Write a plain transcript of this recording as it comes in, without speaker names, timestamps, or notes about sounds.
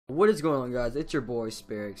What is going on, guys? It's your boy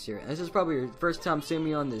Sparix here, and this is probably your first time seeing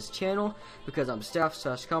me on this channel because I'm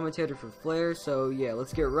staff/commentator for Flare. So yeah,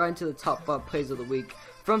 let's get right into the top 5 plays of the week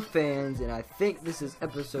from fans, and I think this is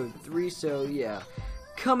episode 3. So yeah,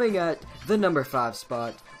 coming at the number 5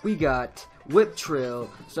 spot, we got Whip Trill.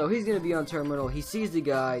 So he's gonna be on terminal. He sees the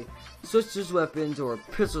guy, switches weapons or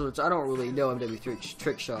pistols, which I don't really know him to be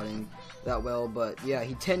trick shotting that well, but yeah,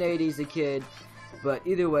 he 1080s the kid. But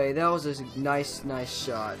either way, that was a nice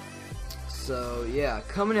shot. So yeah,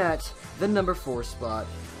 coming at the number 4 spot,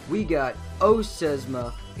 we got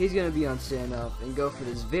Sesma. He's gonna be on standoff and go for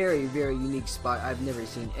this very unique spot. I've never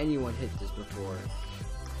seen anyone hit this before.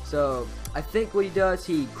 So I think what he does,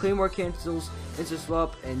 he claymore cancels, instant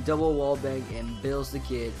swap, and double wall bang, and bills the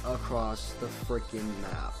kid across the freaking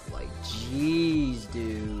map. Like, jeez,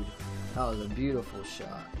 dude, that was a beautiful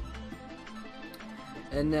shot.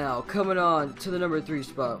 And now, coming on to the number 3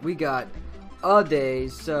 spot, we got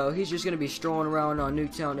Days. So he's just going to be strolling around on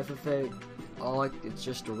Newtown FFA. It's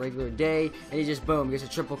just a regular day. And he just, boom, gets a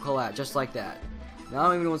triple collat, just like that. Now, I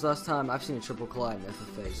don't even know when's the last time I've seen a triple collat in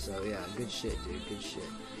FFA. So yeah, good shit, dude, good shit.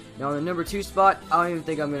 Now, on the number 2 spot, I don't even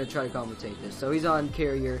think I'm going to try to commentate this. So he's on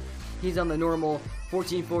Carrier. He's on the normal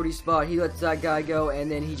 1440 spot. He lets that guy go,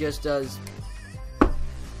 and then he just does...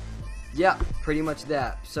 yeah, pretty much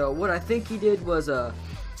that. So what I think he did was I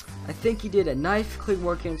think he did a knife,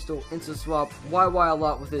 claymore cancel, instant swap, YY a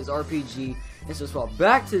lot with his RPG, instant swap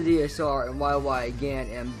back to the DSR and YY again,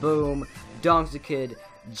 and boom, donks the kid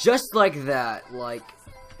just like that. Like,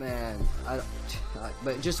 man,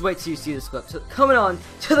 but just wait till you see this clip. So coming on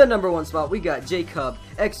to the number 1 spot, we got Jacob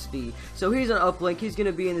XB. So he's on uplink. He's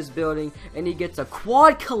gonna be in this building, and he gets a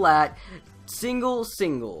quad collat,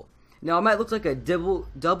 single. Now, it might look like a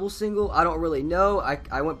double single. I don't really know.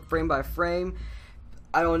 I went frame by frame.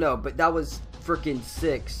 I don't know, but that was freaking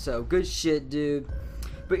sick. So, good shit, dude.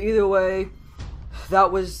 But either way,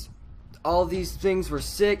 that was... all these things were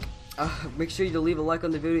sick. Make sure you leave a like on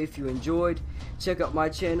the video if you enjoyed. Check out my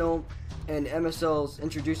channel and MSL's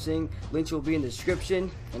introducing. Links will be in the description.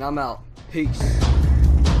 And I'm out. Peace.